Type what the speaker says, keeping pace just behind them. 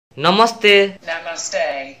Namaste.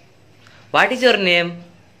 Namaste. What is your name?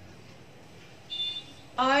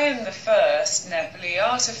 I am the first Nepali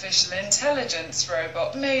artificial intelligence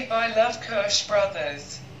robot made by Lov Kush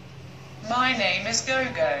Brothers. My name is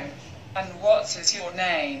GoGo. And what is your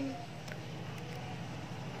name?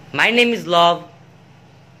 My name is Love.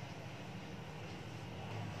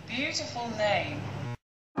 Beautiful name.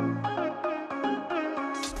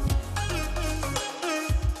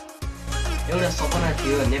 एउटा सपना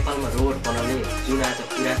थियो नेपालमा robot बनाउने जुन आज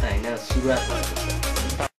पुरा त हैन सुरुवात भएको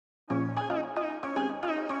छ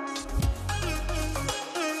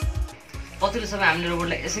पछिल्लो समय हामीले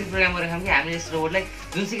रोबोटलाई यसरी प्रोग्राम गरेका छौँ कि हामीले यस रोबोटलाई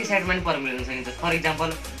जुनसुकै साइडमा पनि प्रयोग गर्न सकिन्छ। For example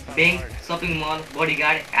bank, shopping mall,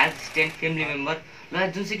 bodyguard, health assistant, family member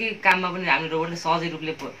ल जुनसुकै काममा पनि हामीले रोबोटलाई सहजै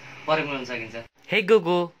रूपले प्रयोग गर्न सकिन्छ। हे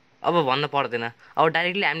गोगो, अब भन्न पर्दैन, अब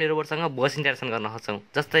डाइरेक्टली हामीले रोबोटसँग भोइस इन्टरेक्सन गर्न सक्छौँ।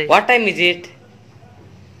 जस्तै what time is it?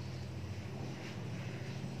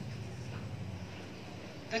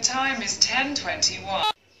 The time is 10:21.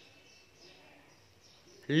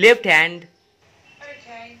 Left hand.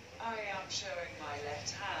 Okay, I am showing my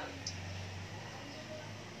left hand.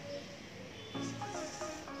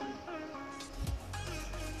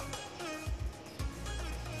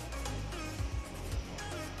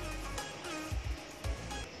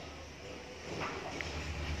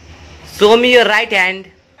 Show me your right hand.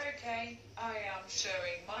 Okay, I am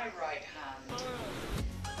showing my right hand.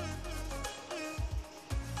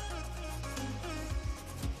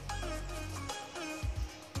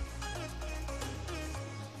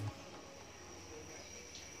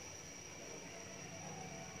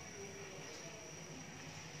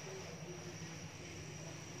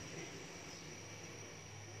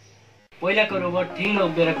 पहिलाको robot ठिङ्ग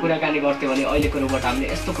उभिएर कुराकानी गर्थ्यो भने अहिलेको robot हामीले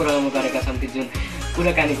यस्तो प्रोग्राम गरेका छौँ कि जुन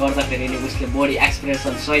कुराकानी गर्दाखेरि नि उसले बडी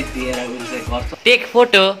एक्सप्रेसन सहित दिएर उसले गर्छ। Take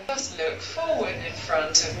photo. Just look forward in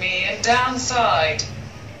front of me and down side.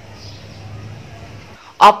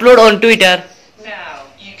 Upload on Twitter. Now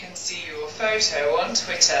you can see your photo on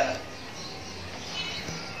Twitter.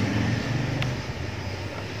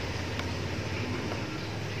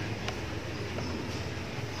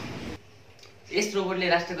 यस रोबोटले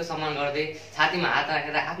राष्ट्रको सम्मान गर्दै छातीमा हात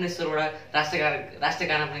राखेर आफ्नै स्वरबाट राष्ट्रिय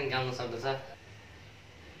गाना पनि गाउन सक्दछ।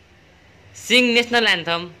 सिङ national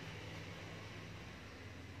anthem.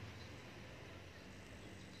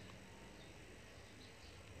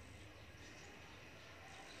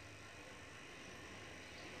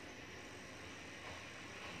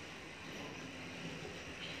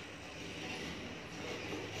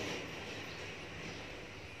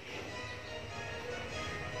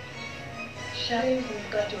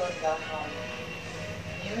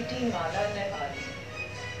 Yuti Mala Nepali.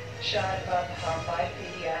 Sharpa Bhambai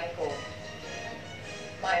Pidiyai Ko.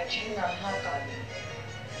 Maichi Mahakali.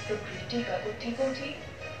 Prakriti Kakuti Kuti.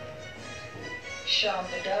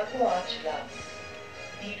 Shambada Ko Achla.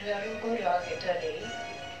 Niraru Ko Ragetale.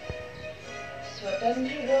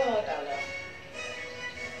 Swatantra Ragatala.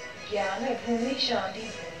 Gyana Bhumi Shanti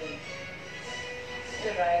Bhumi.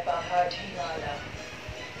 Tarai Bahati Mala.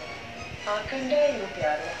 Akanda यो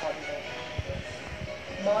प्यारो हाम्रो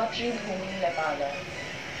मातृभूमि नेपाल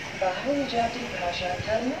बहुजाति भाषा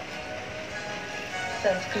धर्म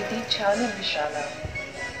संस्कृति छानु विशाला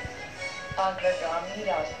अग्रगामी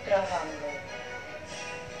राष्ट्र हाम्रो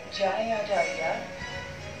जय आचार्य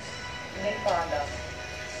नेपाल।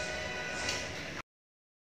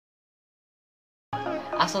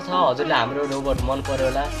 आशा छ हजुरले हाम्रो रोबोट मन पर्यो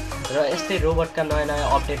होला र यस्तै रोबोटका नयाँ नयाँ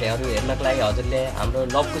अपडेटहरू हेर्नको लागि हजुरले हाम्रो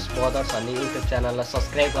लभ कुश ब्रदर्स भन्ने युट्युब च्यानललाई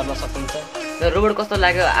सब्स्क्राइब गर्न सक्नुहुन्छ। र रोबोट कस्तो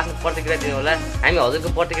लाग्यो आफ्नो प्रतिक्रिया दिनु होला। हामी हजुरको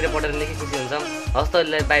प्रतिक्रिया पढेर निकै खुसी हुन्छौँ। हस्त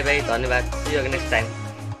बाई बाई, धन्यवाद। C you next time.